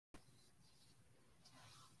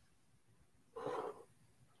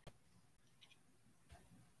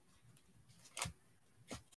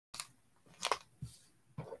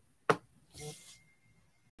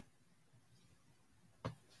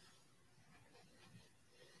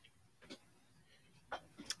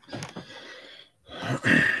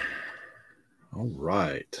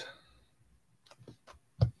right.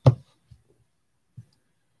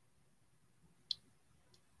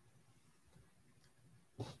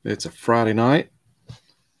 It's a Friday night,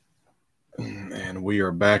 and we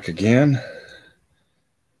are back again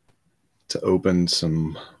to open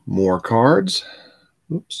some more cards.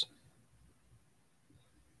 Oops.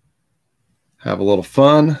 Have a little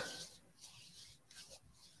fun.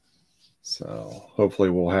 So hopefully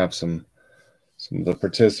we'll have some of the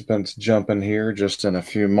participants jump in here just in a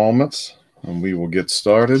few moments, and we will get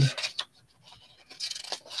started.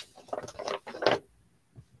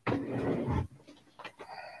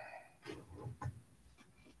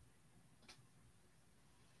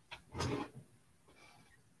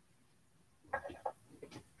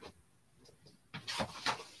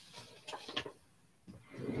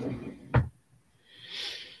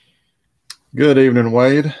 Good evening,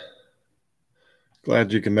 Wade.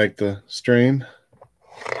 Glad you can make the stream.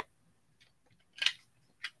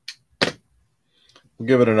 We'll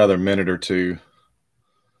give it another minute or two.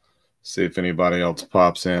 See if anybody else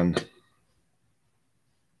pops in.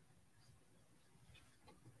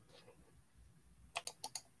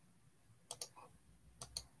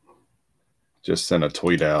 Just sent a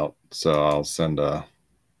tweet out, so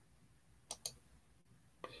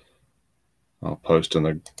I'll post in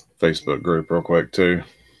the Facebook group real quick too.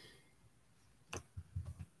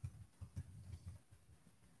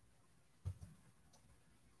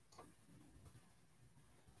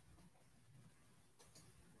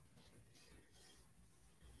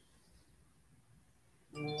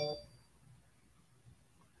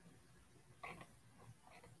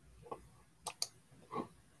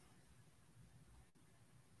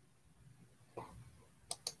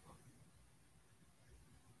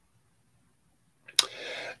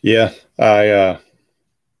 Yeah, I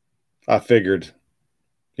figured,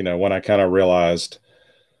 when I kind of realized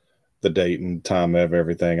the date and time of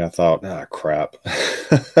everything, I thought, crap.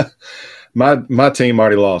 my team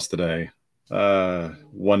already lost today.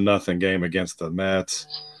 1-0 game against the Mets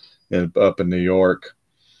up in New York.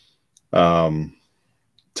 Tough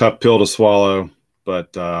pill to swallow,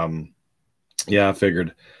 but yeah, I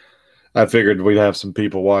figured we'd have some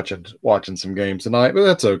people watching some games tonight, but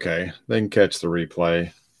that's okay. They can catch the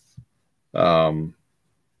replay.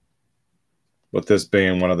 With this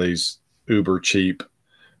being one of these uber cheap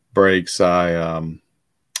breaks, I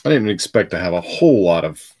didn't expect to have a whole lot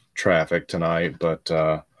of traffic tonight, but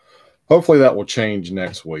hopefully that will change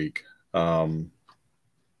next week. I'm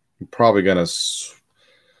probably going to,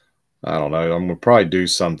 I don't know, I'm going to probably do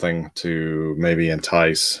something to maybe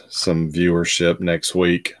entice some viewership next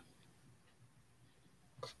week.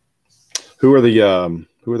 Who are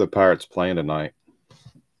the Pirates playing tonight?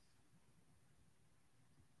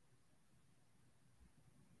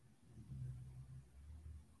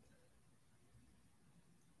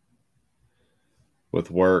 With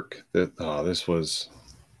work, this was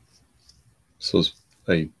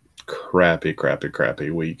a crappy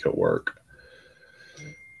week at work,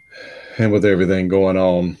 and with everything going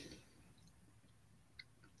on,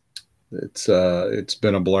 it's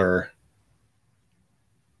been a blur.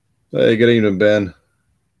 Hey, good evening, Ben.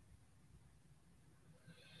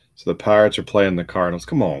 So the Pirates are playing the Cardinals.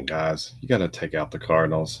 Come on, guys, you got to take out the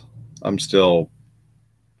Cardinals. I'm still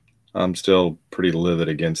pretty livid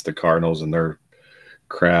against the Cardinals and their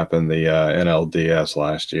crap in the NLDS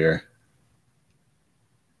last year.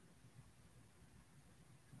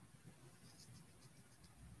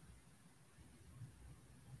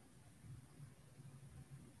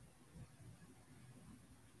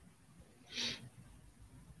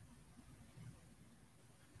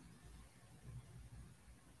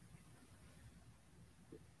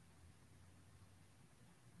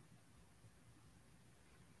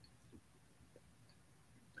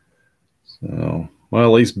 So, well, at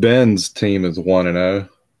least Ben's team is 1-0.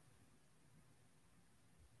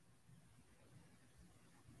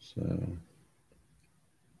 So,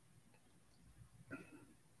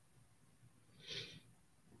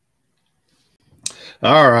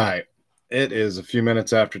 all right. It is a few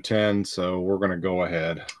minutes after 10, so we're going to go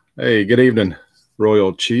ahead. Hey, good evening,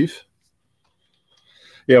 Royal Chief.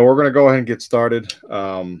 Yeah, we're going to go ahead and get started.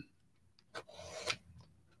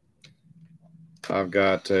 I've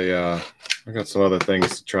got some other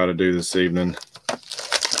things to try to do this evening,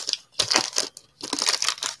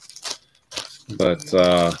 but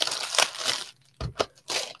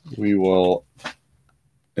we will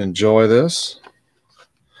enjoy this.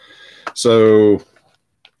 So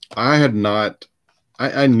I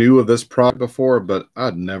knew of this product before, but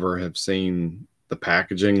I'd never have seen the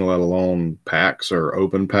packaging, let alone packs or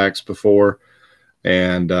open packs before.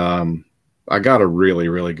 And I got a really,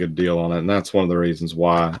 really good deal on it, and that's one of the reasons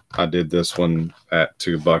why I did this one at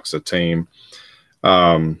 $2 a team.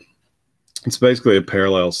 It's basically a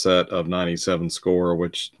parallel set of 97 score,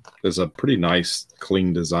 which is a pretty nice,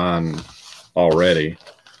 clean design already.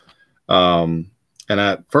 And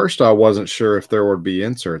at first, I wasn't sure if there would be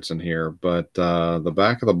inserts in here, but the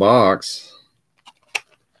back of the box,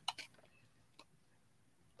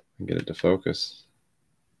 get it to focus.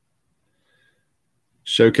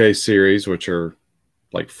 Showcase series, which are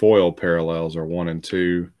like foil parallels, are 1 and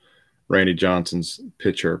 2. Randy Johnson's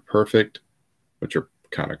Picture Perfect, which are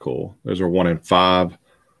kind of cool. Those are 1 and 5.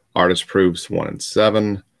 Artist Proofs 1 and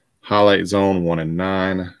 7. Highlight Zone 1 and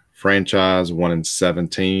 9. Franchise 1 and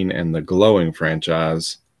 17. And the Glowing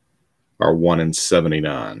Franchise are 1 and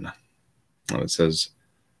 79. And it says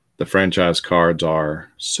the franchise cards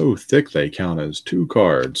are so thick they count as 2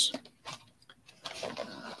 cards.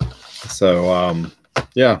 So,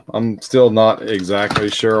 yeah, I'm still not exactly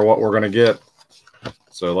sure what we're going to get.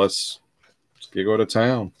 So let's go to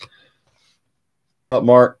town. Up,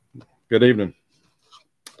 Mark. Good evening.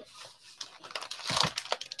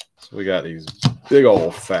 So we got these big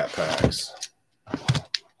old fat packs.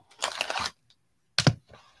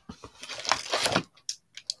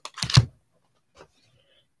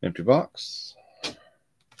 Empty box.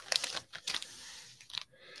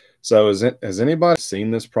 So has anybody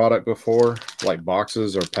seen this product before? Like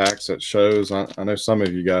boxes or packs at shows? I know some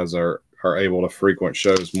of you guys are able to frequent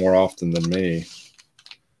shows more often than me.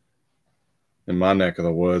 In my neck of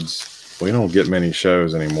the woods, we don't get many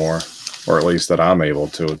shows anymore, or at least that I'm able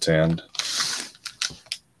to attend.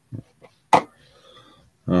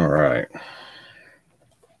 All right.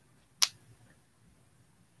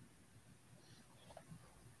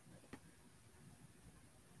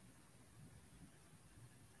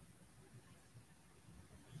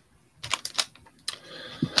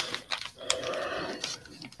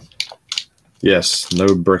 Yes,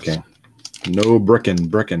 no bricking. No bricking.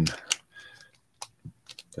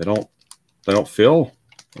 They don't feel.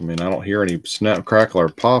 I mean, I don't hear any snap, crackle, or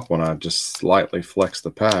pop when I just slightly flex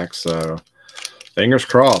the pack. So, fingers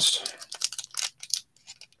crossed.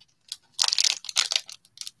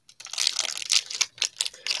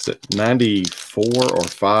 Is it 94 or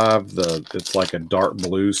 5? It's like a dark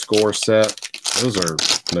blue score set. Those are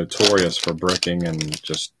notorious for bricking and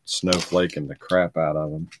just snowflaking the crap out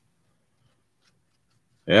of them.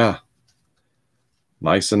 Yeah,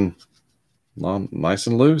 nice and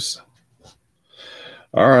loose.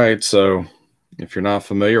 All right, so if you're not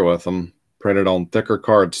familiar with them, printed on thicker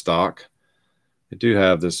cardstock. They do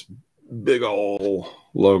have this big old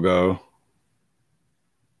logo.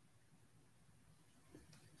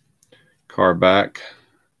 Card back.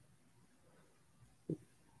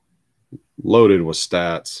 Loaded with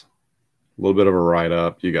stats. A little bit of a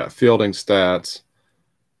write-up. You got fielding stats.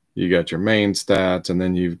 You got your main stats, and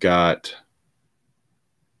then you've got...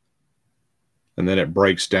 And then it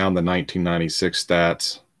breaks down the 1996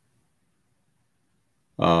 stats.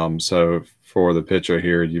 So for the pitcher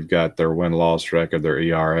here, you've got their win-loss record, their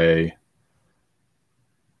ERA,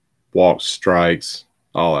 walks, strikes,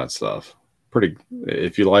 all that stuff. Pretty.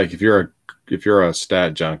 If you're a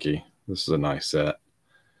stat junkie, this is a nice set.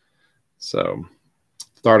 So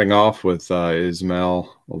starting off with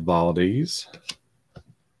Ismael Valdez,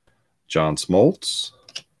 John Smoltz,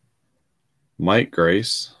 Mike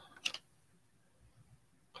Grace,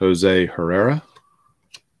 Jose Herrera,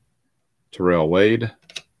 Terrell Wade,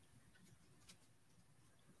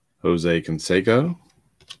 Jose Canseco,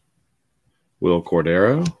 Will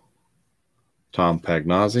Cordero, Tom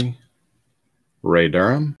Pagnozzi, Ray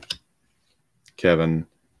Durham, Kevin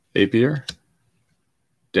Apier,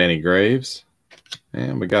 Danny Graves,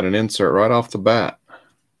 and we got an insert right off the bat.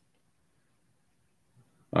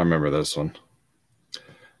 I remember this one.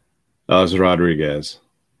 Alex Rodriguez.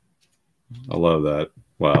 I love that.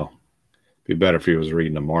 Well, it'd be better if he was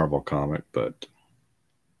reading a Marvel comic, but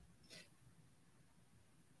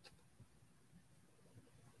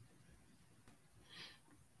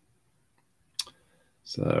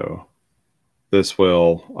so this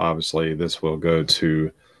will go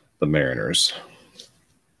to the Mariners.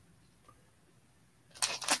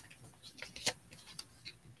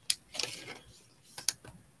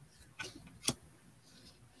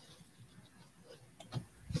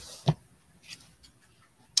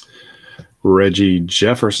 Reggie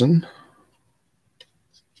Jefferson,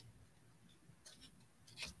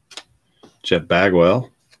 Jeff Bagwell,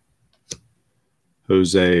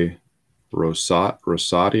 Jose Rosado,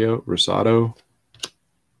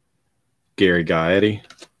 Gary Gaetti,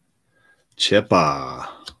 Chippa,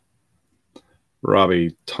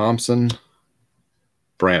 Robbie Thompson,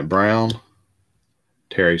 Brant Brown,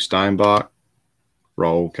 Terry Steinbach,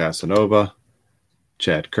 Raul Casanova,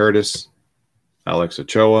 Chad Curtis, Alex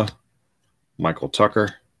Ochoa, Michael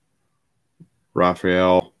Tucker,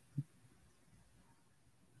 Rafael,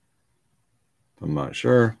 I'm not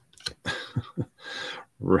sure,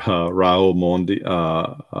 Raul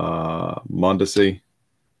Mondesi,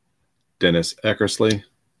 Dennis Eckersley,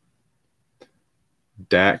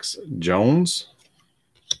 Dax Jones,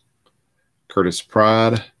 Curtis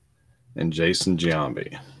Pride, and Jason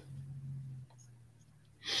Giambi.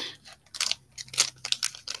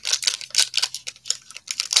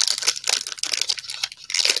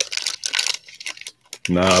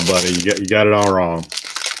 Nah, buddy, you got it all wrong.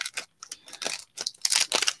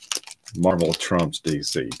 Marvel trumps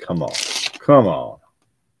DC. Come on. Come on.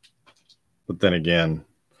 But then again,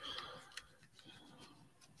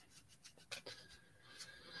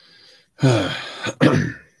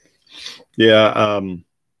 yeah,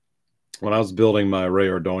 when I was building my Ray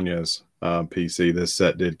Ordonez PC, this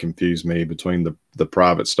set did confuse me between the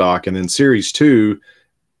private stock and then Series 2.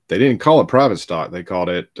 They didn't call it private stock. They called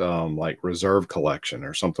it like reserve collection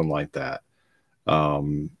or something like that.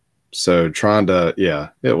 So trying to, yeah,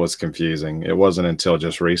 it was confusing. It wasn't until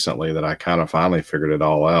just recently that I kind of finally figured it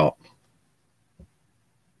all out.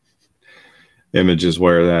 Images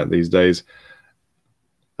wear that these days.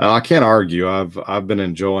 I can't argue. I've been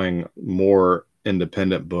enjoying more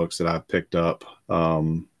independent books that I've picked up,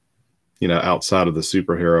 you know, outside of the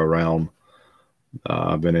superhero realm.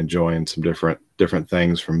 I've been enjoying some different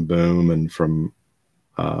things from Boom and from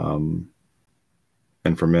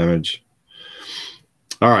Image.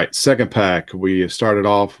 All right, second pack. We started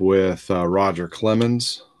off with Roger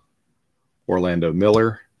Clemens, Orlando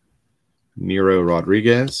Miller, Nero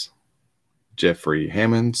Rodriguez, Jeffrey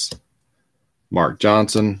Hammonds, Mark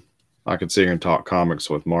Johnson. I could sit here and talk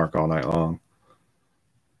comics with Mark all night long.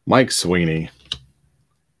 Mike Sweeney,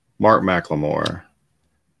 Mark McLemore,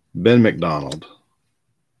 Ben McDonald,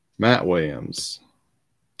 Matt Williams,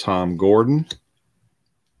 Tom Gordon,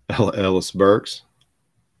 Ellis Burks.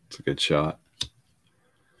 It's a good shot.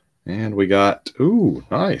 And we got, ooh,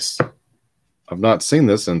 nice. I've not seen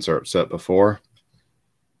this insert set before.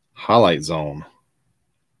 Highlight Zone.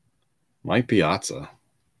 Mike Piazza.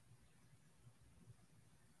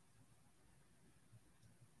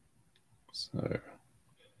 So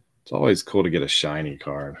it's always cool to get a shiny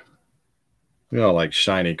card. We all like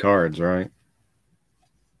shiny cards, right?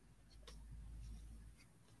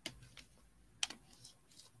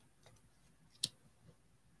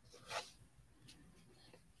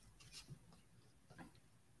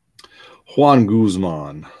 Juan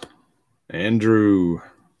Guzman, Andrew,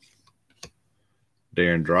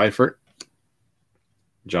 Darren Dreifert,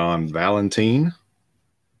 John Valentine,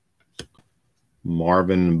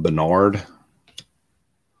 Marvin Bernard,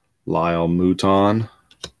 Lyle Mouton,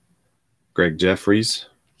 Greg Jeffries,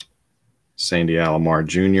 Sandy Alomar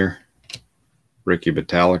Jr., Ricky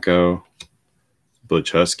Batalico,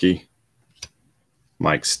 Butch Husky,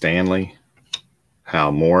 Mike Stanley,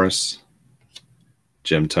 Hal Morris,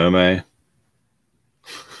 Jim Tomei.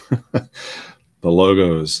 The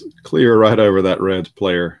logo is clear right over that Reds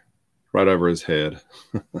player, right over his head.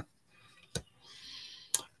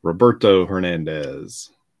 Roberto Hernandez,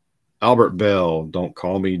 Albert Bell, Don't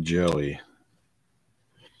Call Me Joey,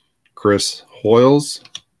 Chris Hoyles,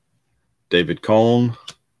 David Cohn,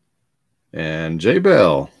 and Jay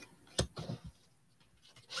Bell.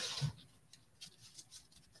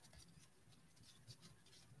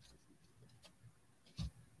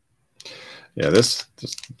 Yeah, this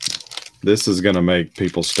is going to make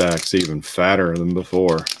people's stacks even fatter than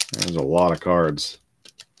before. There's a lot of cards.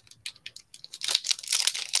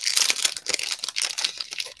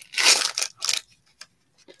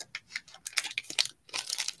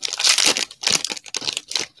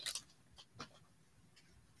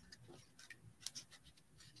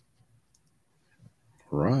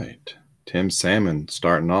 Right. Tim Salmon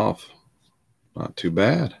starting off. Not too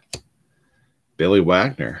bad. Billy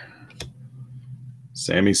Wagner.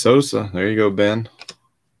 Sammy Sosa. There you go, Ben.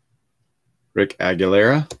 Rick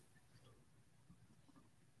Aguilera.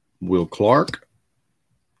 Will Clark.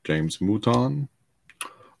 James Mouton.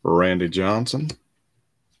 Randy Johnson.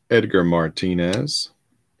 Edgar Martinez.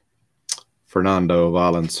 Fernando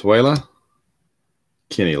Valenzuela.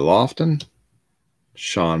 Kenny Lofton.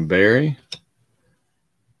 Sean Barry.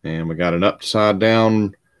 And we got an upside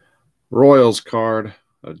down Royals card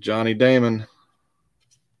of Johnny Damon.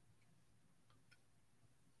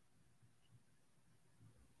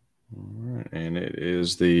 All right, and it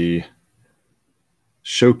is the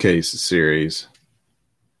Showcase series,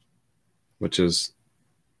 which is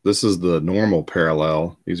this is the normal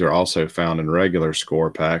parallel. These are also found in regular score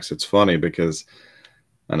packs. It's funny because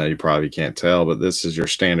I know you probably can't tell, but this is your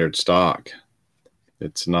standard stock.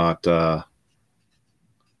 It's not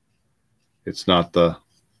it's not the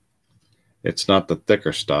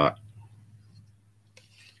thicker stock.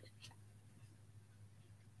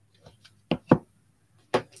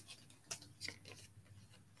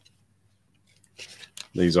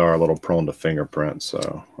 These are a little prone to fingerprints,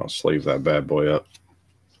 so I'll sleeve that bad boy up.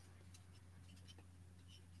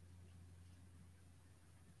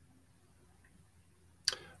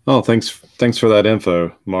 Oh, thanks for that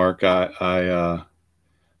info, Mark.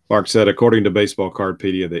 Mark said, according to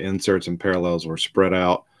Baseball-Cardpedia, the inserts and parallels were spread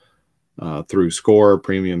out through score,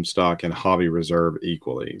 premium stock, and hobby reserve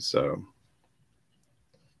equally. So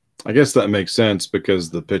I guess that makes sense because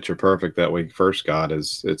the Picture Perfect that we first got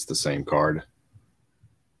it's the same card.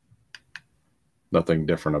 Nothing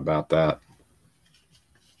different about that.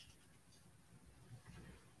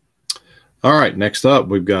 All right, next up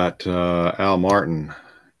we've got Al Martin,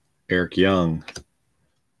 Eric Young,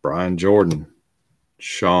 Brian Jordan,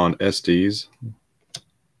 Sean Estes,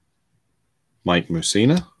 Mike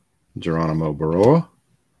Mussina, Geronimo Baroa,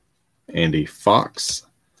 Andy Fox,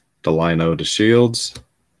 Delino DeShields,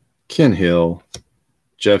 Ken Hill,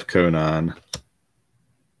 Jeff Conine,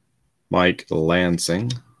 Mike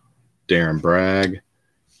Lansing, Darren Bragg,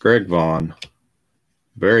 Greg Vaughn,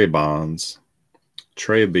 Barry Bonds,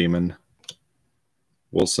 Trey Beeman,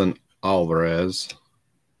 Wilson Alvarez,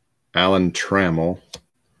 Alan Trammell,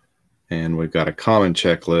 and we've got a common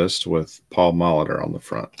checklist with Paul Molitor on the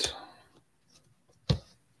front.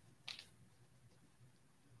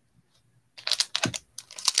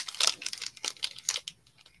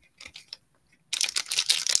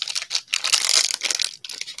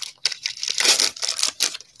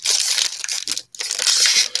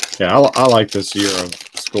 Yeah, I like this year of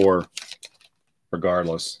score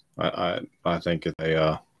regardless. I think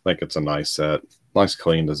it's a nice set. Nice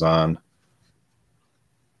clean design.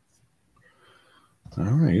 All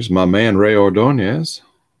right, here's my man Ray Ordonez.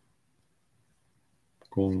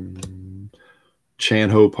 Chan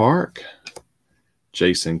Ho Park,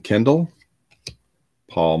 Jason Kendall,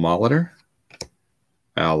 Paul Molitor,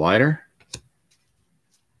 Al Leiter,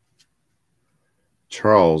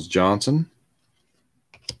 Charles Johnson,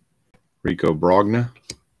 Rico Brogna,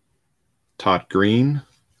 Todd Green,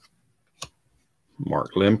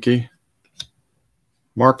 Mark Lemke,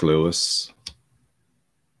 Mark Lewis,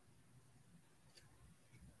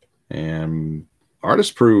 and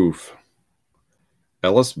Artist Proof,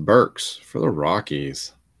 Ellis Burks for the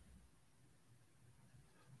Rockies.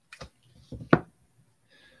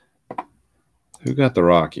 Who got the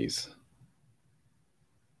Rockies?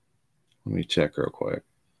 Let me check real quick.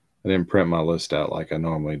 I didn't print my list out like I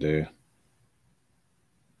normally do.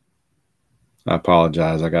 I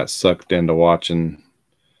apologize. I got sucked into watching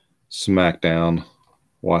SmackDown,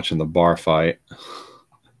 watching the bar fight.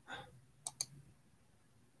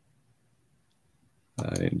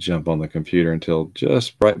 I didn't jump on the computer until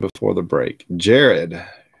just right before the break. Jared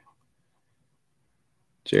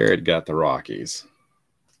got the Rockies.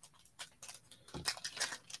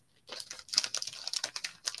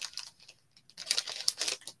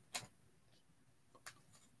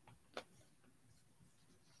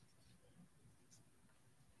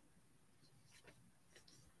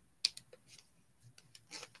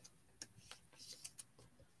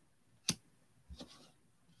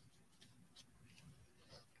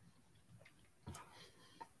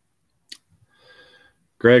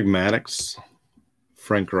 Greg Maddux,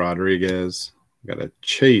 Frank Rodriguez. Got a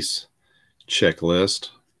Chase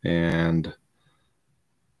checklist, and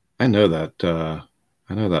I know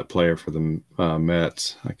that player for the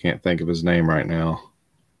Mets. I can't think of his name right now.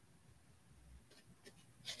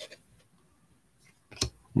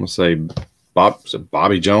 I'm gonna say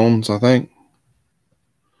Bobby Jones, I think.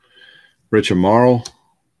 Rich Amaro,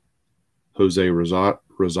 Jose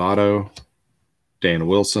Rosado, Dan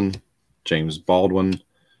Wilson, James Baldwin,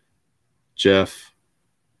 Jeff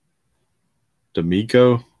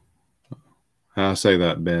D'Amico. How I say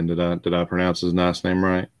that, Ben? Did I pronounce his last name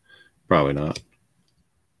right? Probably not.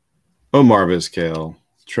 Omar Vizquel,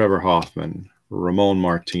 Trevor Hoffman, Ramon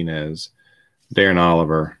Martinez, Darren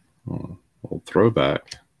Oliver, old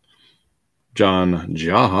throwback, John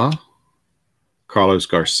Jaha, Carlos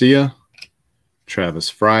Garcia,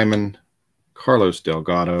 Travis Fryman, Carlos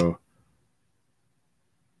Delgado,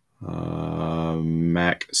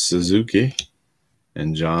 Mac Suzuki,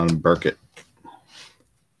 and John Burkett.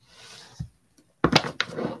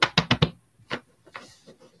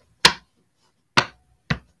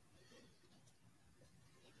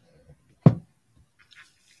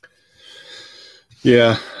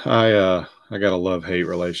 Yeah, I got a love-hate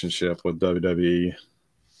relationship with WWE.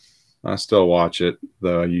 I still watch it,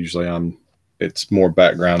 though it's more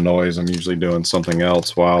background noise. I'm usually doing something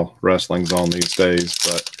else while wrestling's on these days,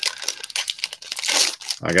 but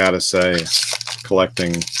I gotta say,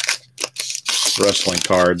 collecting wrestling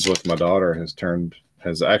cards with my daughter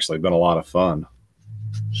has actually been a lot of fun.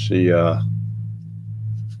 She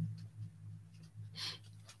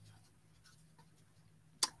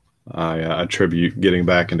I attribute getting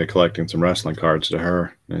back into collecting some wrestling cards to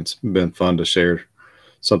her. It's been fun to share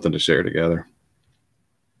something to share together.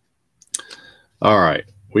 All right,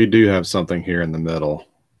 we do have something here in the middle.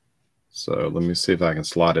 So let me see if I can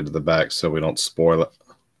slide it to the back so we don't spoil it.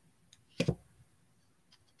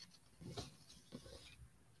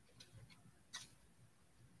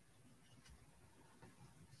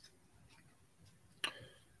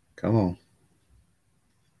 Come on.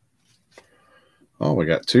 Oh, we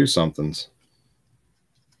got two somethings.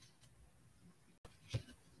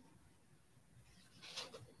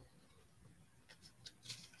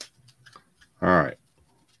 All right.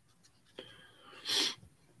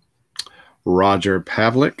 Roger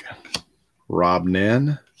Pavlik, Rob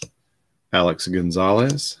Nen, Alex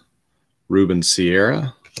Gonzalez, Ruben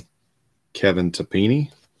Sierra, Kevin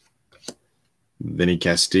Tapini, Vinny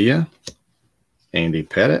Castilla, Andy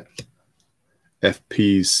Pettit,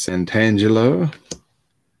 FP Santangelo,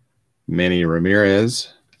 Manny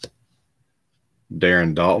Ramirez,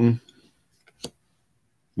 Darren Dalton,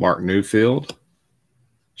 Mark Newfield,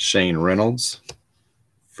 Shane Reynolds,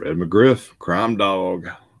 Fred McGriff, Crime Dog,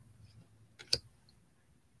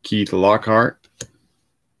 Keith Lockhart,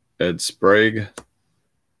 Ed Sprague,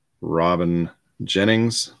 Robin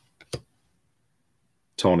Jennings,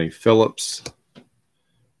 Tony Phillips,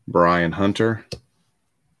 Brian Hunter,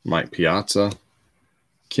 Mike Piazza,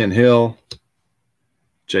 Ken Hill,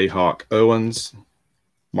 Jayhawk Owens,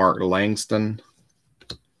 Mark Langston,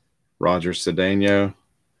 Roger Cedeno,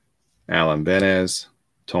 Alan Benez,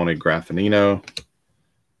 Tony Graffinino,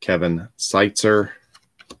 Kevin Seitzer,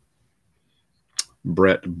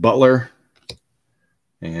 Brett Butler,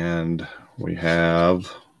 and we have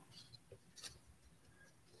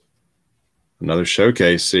another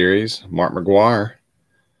showcase series, Mark McGuire.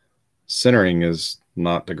 Centering is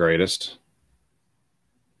not the greatest.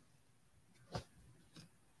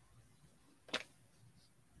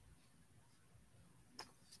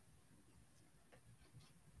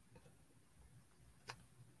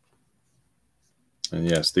 And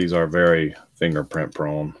yes, these are very fingerprint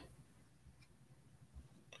prone.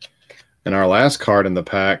 And our last card in the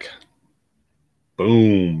pack,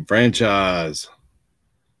 boom, franchise.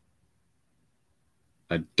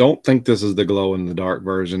 I don't think this is the glow in the dark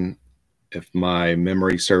version. If my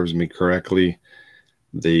memory serves me correctly,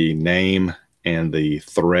 the name and the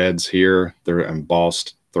threads here, they're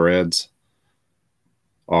embossed threads,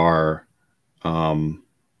 are kind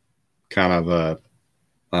of a,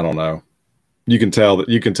 I don't know. You can tell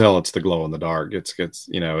it's the glow in the dark. It's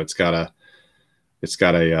got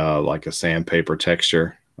a like a sandpaper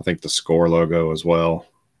texture. I think the score logo as well.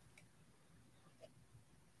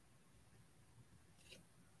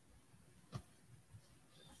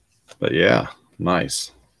 But yeah,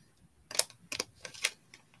 nice.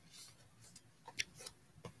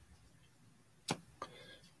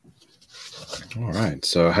 All right,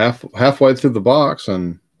 so halfway through the box,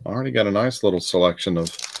 and already got a nice little selection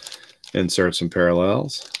of inserts and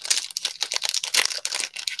parallels.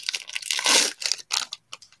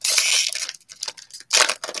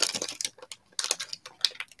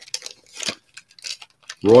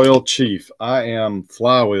 Royal Chief. I am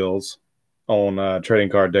Flywheels on Trading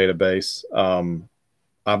Card Database.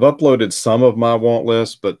 I've uploaded some of my want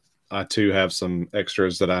list, but I too have some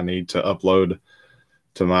extras that I need to upload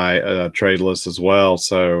to my trade list as well.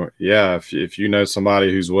 So yeah, if you know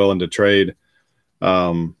somebody who's willing to trade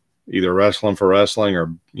either wrestling for wrestling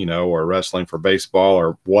or wrestling for baseball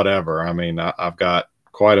or whatever, I mean, I've got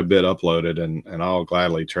quite a bit uploaded, and I'll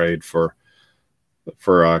gladly trade for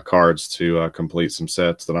cards to complete some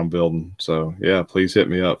sets that I'm building. So yeah, please hit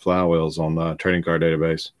me up, Flywheels, on Trading Card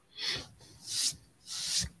Database.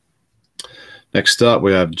 Next up,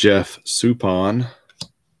 we have Jeff Suppan,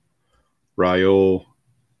 Raul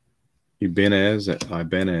Ibanez,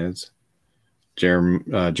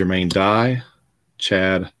 Jermaine Dye,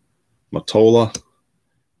 Chad Matola,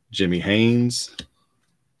 Jimmy Haynes,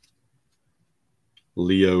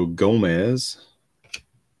 Leo Gomez,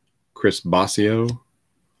 Chris Basio,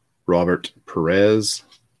 Robert Perez,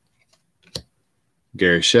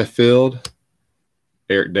 Gary Sheffield,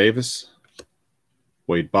 Eric Davis,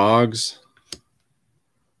 Wade Boggs,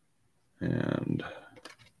 and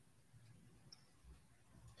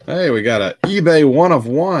Hey, we got an eBay 1 of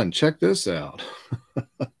 1. Check this out.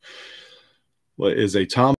 Well, it is a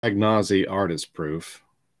Tom Magnozzi artist proof,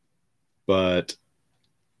 but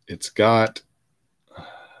it's got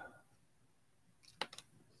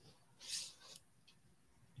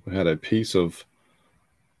we had a piece of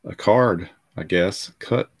a card, I guess,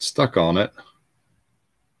 stuck on it.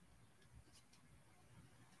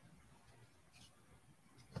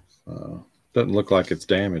 Doesn't look like it's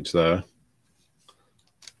damaged though.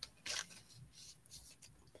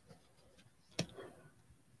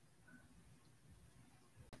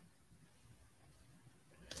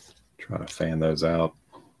 Try to fan those out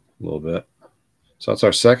a little bit. So that's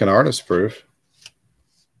our second artist proof.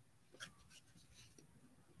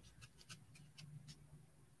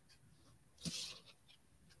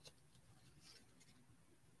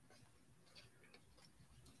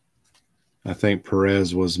 I think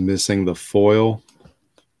Perez was missing the foil.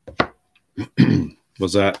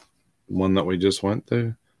 Was that one that we just went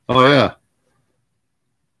through? Oh yeah.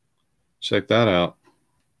 Check that out.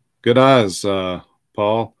 Good eyes,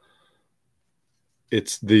 Paul.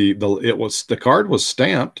 It's the card was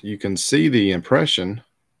stamped. You can see the impression.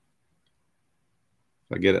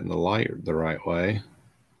 If I get it in the light the right way.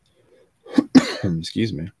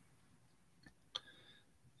 Excuse me.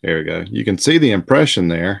 There we go. You can see the impression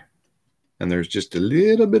there, and there's just a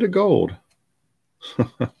little bit of gold.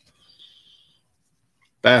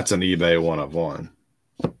 That's an eBay 1 of 1.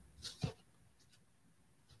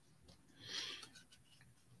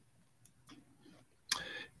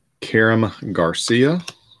 Karim Garcia,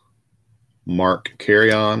 Mark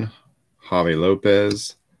Carrion, Javi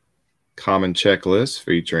Lopez, Common Checklist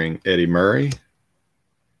featuring Eddie Murray,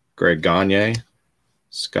 Greg Gagne,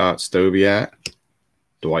 Scott Stobiak,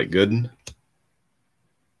 Dwight Gooden,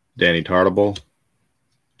 Danny Tartable,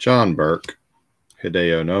 John Burke,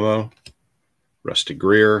 Hideo Nomo, Rusty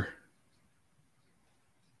Greer,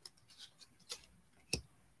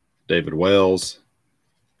 David Wells,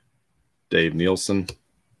 Dave Nielsen,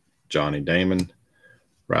 Johnny Damon,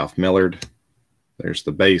 Ralph Millard. There's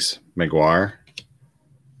the base McGuire,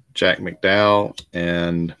 Jack McDowell,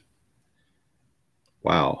 and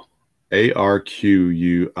wow,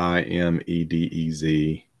 Arquimedez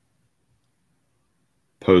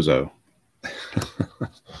Pozo.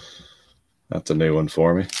 That's a new one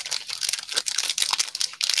for me.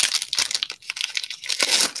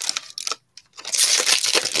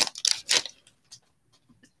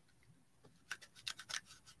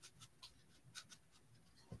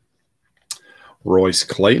 Royce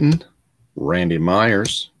Clayton, Randy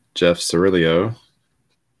Myers, Jeff Cirillo,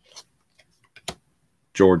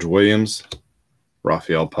 George Williams,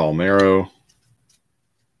 Rafael Palmeiro,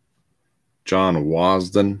 John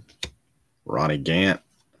Wasden, Ronnie Gant,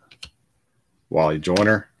 Wally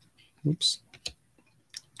Joyner, oops,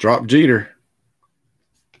 Drop Jeter,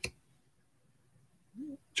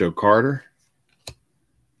 Joe Carter,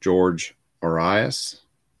 George Arias,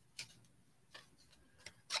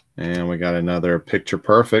 and we got another picture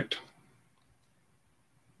perfect.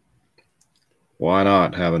 Why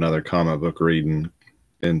not have another comic book reading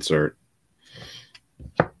insert?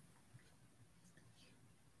 And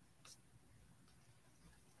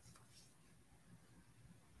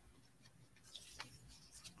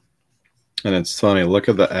it's funny, look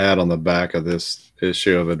at the ad on the back of this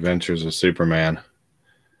issue of Adventures of Superman.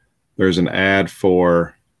 There's an ad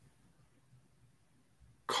for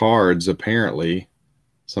cards, apparently,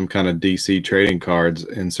 some kind of DC trading cards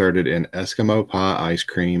inserted in Eskimo pie ice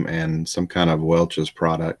cream and some kind of Welch's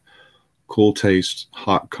product. Cool taste,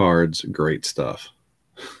 hot cards, great stuff.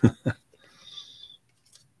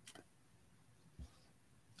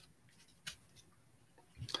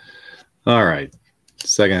 All right.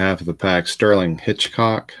 Second half of the pack, Sterling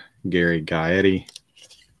Hitchcock, Gary Gaetti,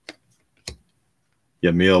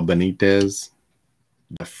 Yamil Benitez,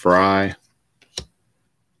 Jeff Fry,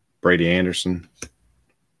 Brady Anderson,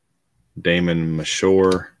 Damon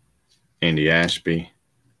Mashore, Andy Ashby,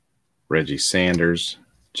 Reggie Sanders,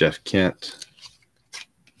 Jeff Kent,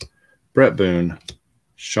 Brett Boone,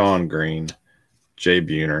 Sean Green, Jay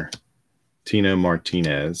Buhner, Tino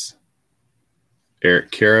Martinez,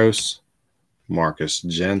 Eric Karros, Marcus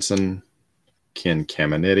Jensen, Ken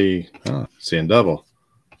Caminiti, seeing double,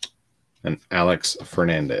 and Alex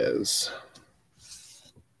Fernandez.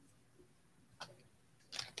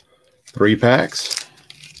 3 packs.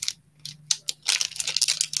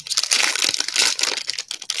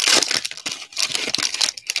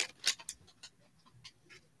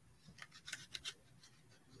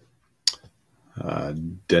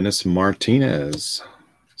 Dennis Martinez,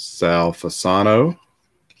 Sal Fasano,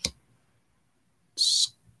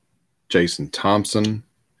 Jason Thompson,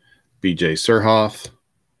 BJ Surhoff,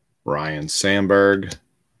 Ryan Sandberg,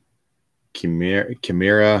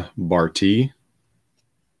 Kimira Barty,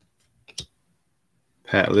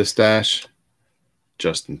 Pat Listash,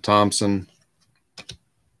 Justin Thompson,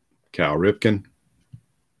 Cal Ripken,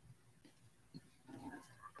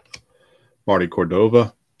 Marty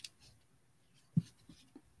Cordova,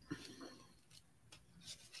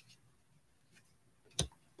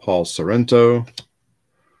 Paul Sorrento,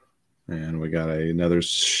 and we got another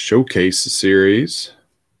showcase series.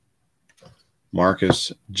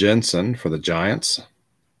 Marcus Jensen for the Giants.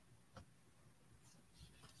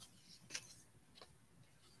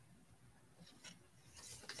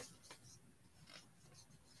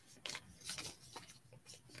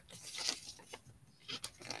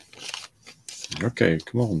 Okay,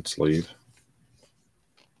 come on, sleeve.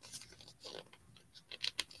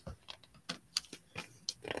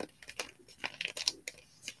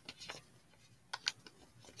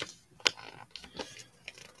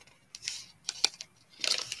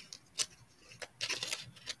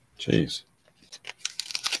 Jeez.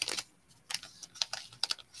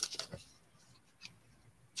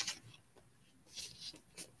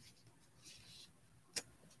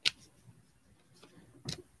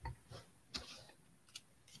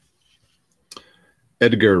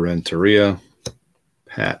 Edgar Renteria,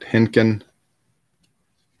 Pat Hinken.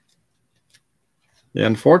 Yeah,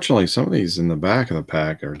 unfortunately, some of these in the back of the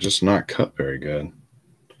pack are just not cut very good.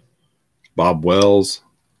 Bob Wells,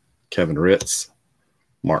 Kevin Ritz,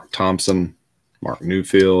 Mark Thompson, Mark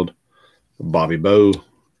Newfield, Bobby Bowe,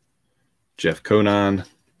 Jeff Conine,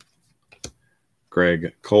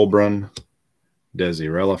 Greg Colbrun, Desi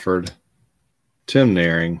Relaford, Tim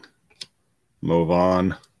Naring, Mo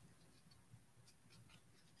Vaughn,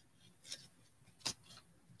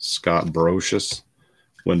 Scott Brocious,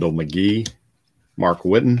 Wendell McGee, Mark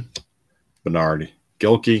Witten, Bernard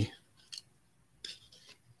Gilkey,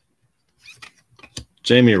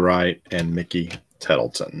 Jamie Wright, and Mickey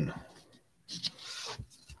Tettleton.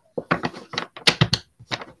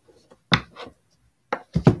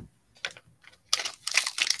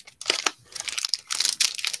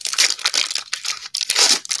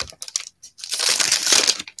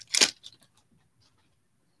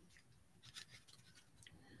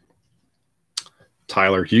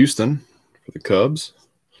 Tyler Houston for the Cubs.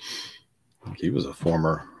 He was a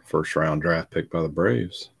former first-round draft pick by the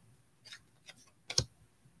Braves.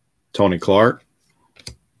 Tony Clark,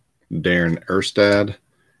 Darren Erstad,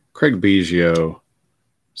 Craig Biggio,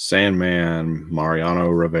 Sandman Mariano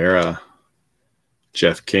Rivera,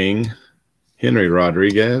 Jeff King, Henry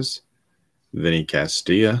Rodriguez, Vinny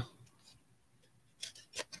Castilla,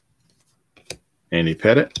 Andy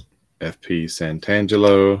Pettit, FP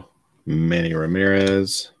Santangelo, Manny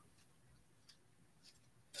Ramirez,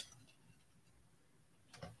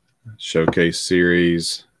 Showcase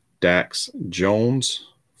Series, Dax Jones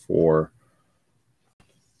for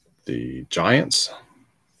the Giants.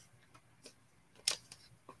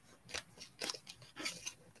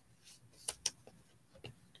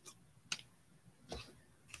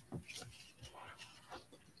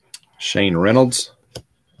 Shane Reynolds,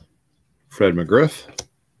 Fred McGriff,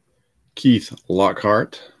 Keith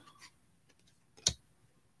Lockhart,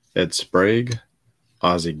 Ed Sprague,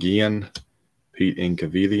 Ozzie Guillen, Pete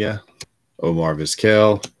Incaviglia, Omar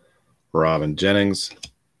Vizquel, Robin Jennings,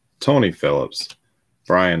 Tony Phillips,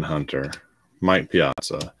 Brian Hunter, Mike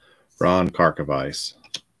Piazza, Ron Karkovice,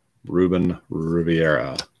 Ruben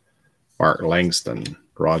Riviera, Mark Langston,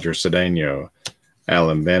 Roger Cedeno,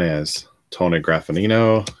 Alan Benez, Tony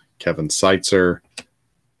Graffinino, Kevin Seitzer,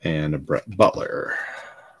 and Brett Butler.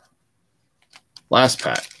 Last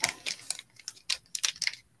pack.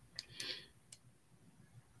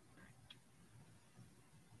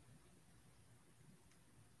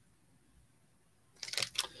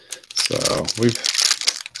 So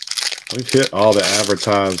we've hit all the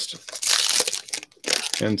advertised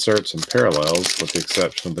inserts and parallels with the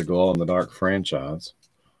exception of the glow-in-the-dark franchise.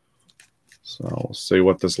 So we'll see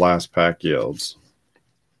what this last pack yields.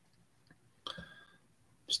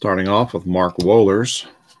 Starting off with Mark Wohlers,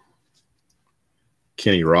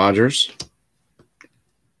 Kenny Rogers,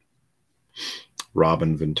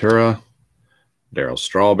 Robin Ventura, Darryl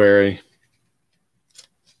Strawberry,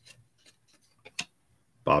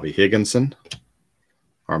 Bobby Higginson,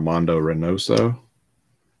 Armando Reynoso,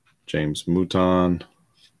 James Mouton,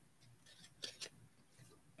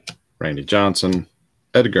 Randy Johnson,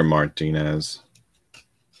 Edgar Martinez,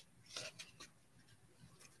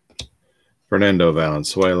 Fernando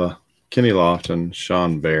Valenzuela, Kenny Lofton,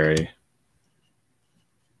 Sean Berry.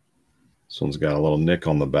 This one's got a little nick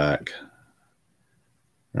on the back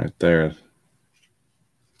right there.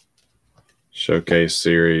 Showcase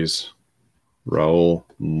Series, Raul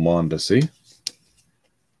Mondesi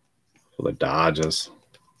for the Dodgers.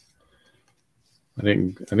 I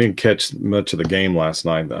didn't catch much of the game last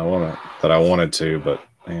night that I wanted to, but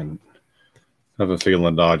man, I have a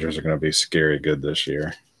feeling the Dodgers are going to be scary good this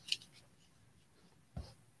year.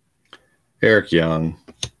 Eric Young,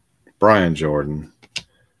 Brian Jordan,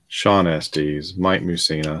 Sean Estes, Mike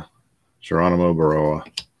Mussina, Geronimo Baroa,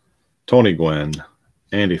 Tony Gwynn,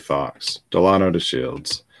 Andy Fox, Delano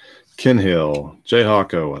DeShields, Ken Hill,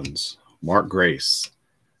 Jayhawk Owens, Mark Grace,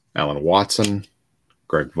 Alan Watson,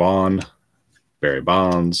 Greg Vaughn, Barry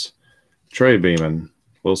Bonds, Trey Beeman,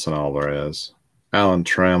 Wilson Alvarez, Alan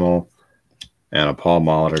Trammell, and a Paul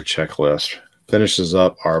Molitor checklist finishes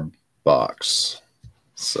up our box.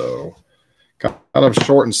 So kind of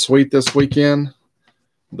short and sweet this weekend,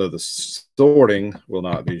 though the sorting will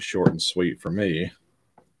not be short and sweet for me.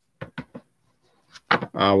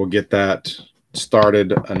 I will get that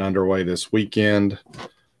started and underway this weekend,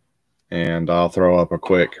 and I'll throw up a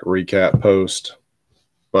quick recap post.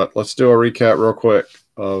 But let's do a recap real quick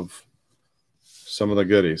of some of the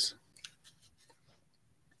goodies.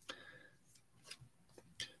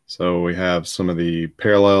 So we have some of the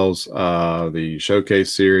parallels, the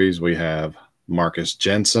Showcase Series. We have Marcus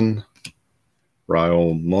Jensen,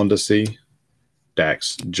 Raul Mondesi,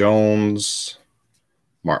 Dax Jones,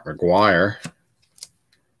 Mark McGwire,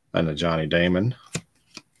 and a Johnny Damon.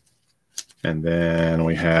 And then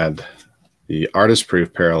we had the Artist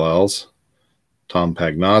Proof parallels, Tom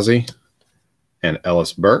Pagnozzi and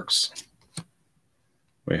Ellis Burks.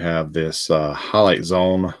 We have this Highlight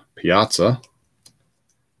Zone Piazza,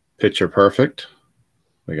 Picture Perfect.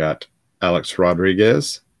 We got Alex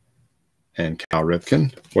Rodriguez and Cal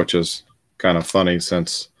Ripken, which is kind of funny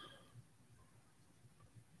since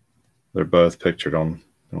they're both pictured on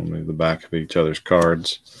only the back of each other's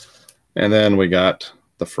cards. And then we got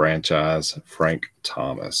the franchise, Frank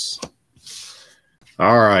Thomas.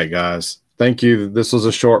 All right, guys. Thank you. This was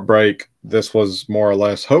a short break. This was more or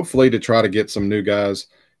less hopefully to try to get some new guys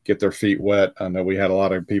get their feet wet. I know we had a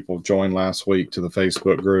lot of people join last week to the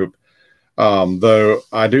Facebook group. Though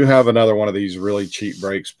I do have another one of these really cheap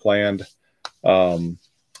breaks planned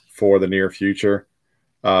for the near future.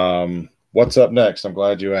 What's up next? I'm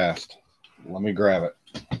glad you asked. Let me grab it.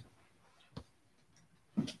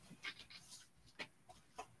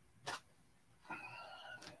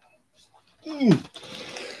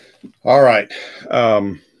 All right.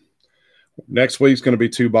 Next week's going to be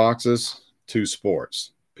 2 boxes, 2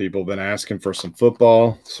 sports. People have been asking for some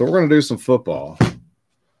football, so we're going to do some football.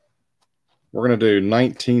 We're going to do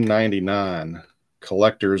 1999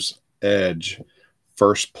 Collector's Edge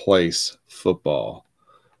first place football.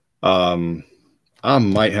 I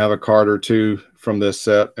might have a card or two from this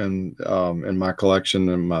set in my collection,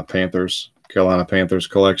 in my Carolina Panthers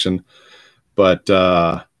collection, but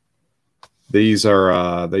these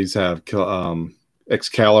have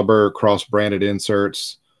Excalibur cross-branded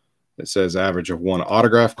inserts. It says average of 1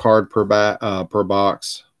 autograph card per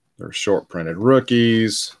box. They're short printed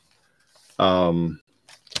rookies.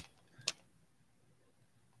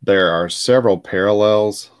 There are several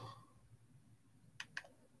parallels.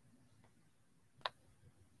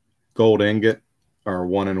 Gold ingot are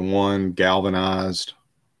 1-in-1 galvanized.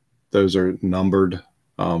 Those are numbered.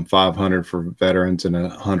 500 for veterans and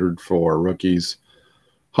 100 for rookies.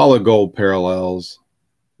 Hollow gold parallels,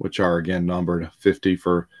 which are again numbered, 50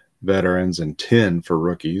 for veterans and 10 for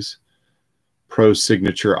rookies. Pro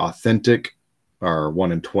Signature Authentic are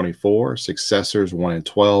 1-in-24. Successors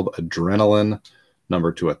 1-in-12. Adrenaline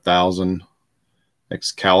numbered to 1,000.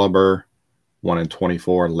 Excalibur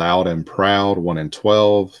 1-in-24. Loud and Proud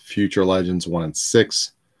 1-in-12. Future Legends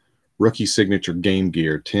 1-in-6. Rookie Signature Game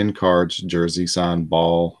Gear, 10 cards, jersey, signed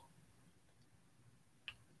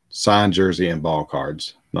jersey and ball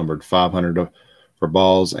cards, numbered 500 for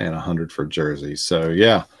balls and 100 for jerseys. So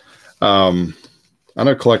yeah, I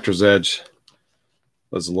know Collector's Edge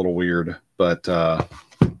was a little weird, but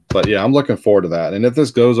yeah, I'm looking forward to that. And if this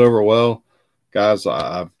goes over well, guys,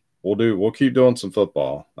 we'll keep doing some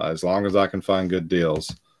football as long as I can find good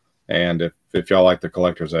deals. And if y'all like the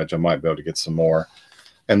Collector's Edge, I might be able to get some more.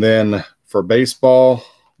 And then for baseball,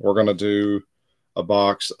 we're going to do a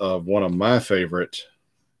box of one of my favorite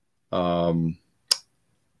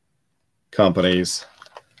companies,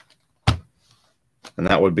 and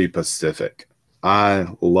that would be Pacific. I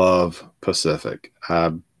love Pacific.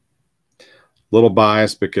 I'm a little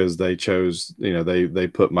biased because they chose, they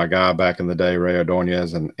put my guy back in the day, Ray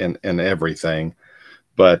Ordonez, and everything.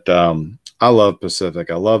 But I love Pacific.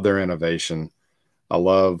 I love their innovation. I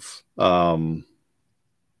love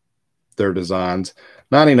their designs.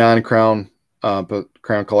 99 Crown but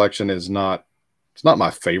Crown Collection is not, it's not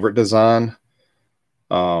my favorite design.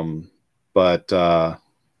 But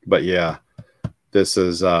yeah, this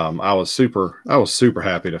is, I was super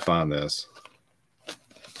happy to find this.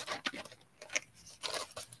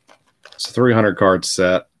 It's a 300 card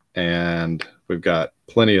set, and we've got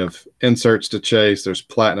plenty of inserts to chase. There's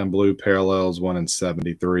platinum blue parallels, 1 in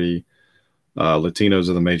 73. Latinos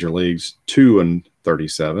of the major leagues, 2 in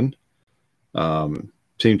 37.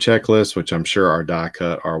 Team checklist, which I'm sure our die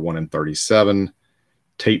cut are 1 in 37.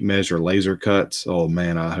 Tape measure laser cuts. Oh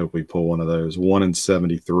man, I hope we pull one of those. 1 in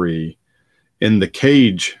 73. In the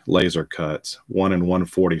cage laser cuts, 1 in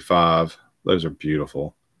 145. Those are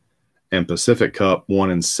beautiful. And Pacific Cup,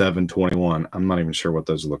 1 in 721. I'm not even sure what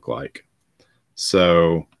those look like.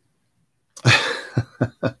 So,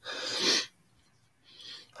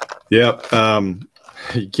 yep.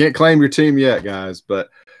 You can't claim your team yet, guys, but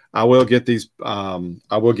I will get these. I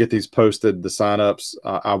will get these posted. The signups,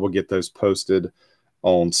 I will get those posted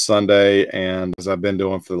on Sunday, and as I've been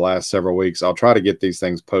doing for the last several weeks, I'll try to get these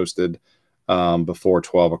things posted before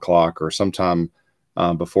 12 o'clock or sometime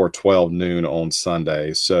before 12 noon on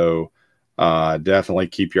Sunday. So definitely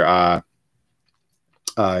keep your eye.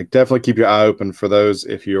 Definitely keep your eye open for those.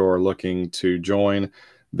 If you're looking to join,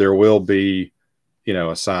 there will be, you know,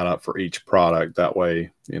 a sign up for each product. That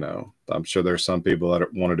way, you know, I'm sure there's some people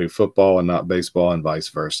that want to do football and not baseball, and vice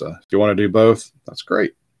versa. If you want to do both, that's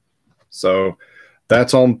great. So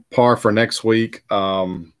that's on par for next week.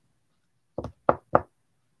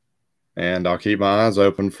 And I'll keep my eyes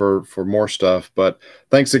open for more stuff. But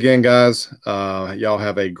thanks again, guys. Y'all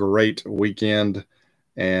have a great weekend,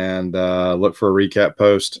 and look for a recap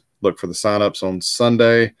post. Look for the signups on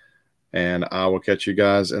Sunday, and I will catch you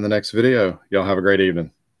guys in the next video. Y'all have a great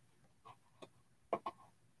evening.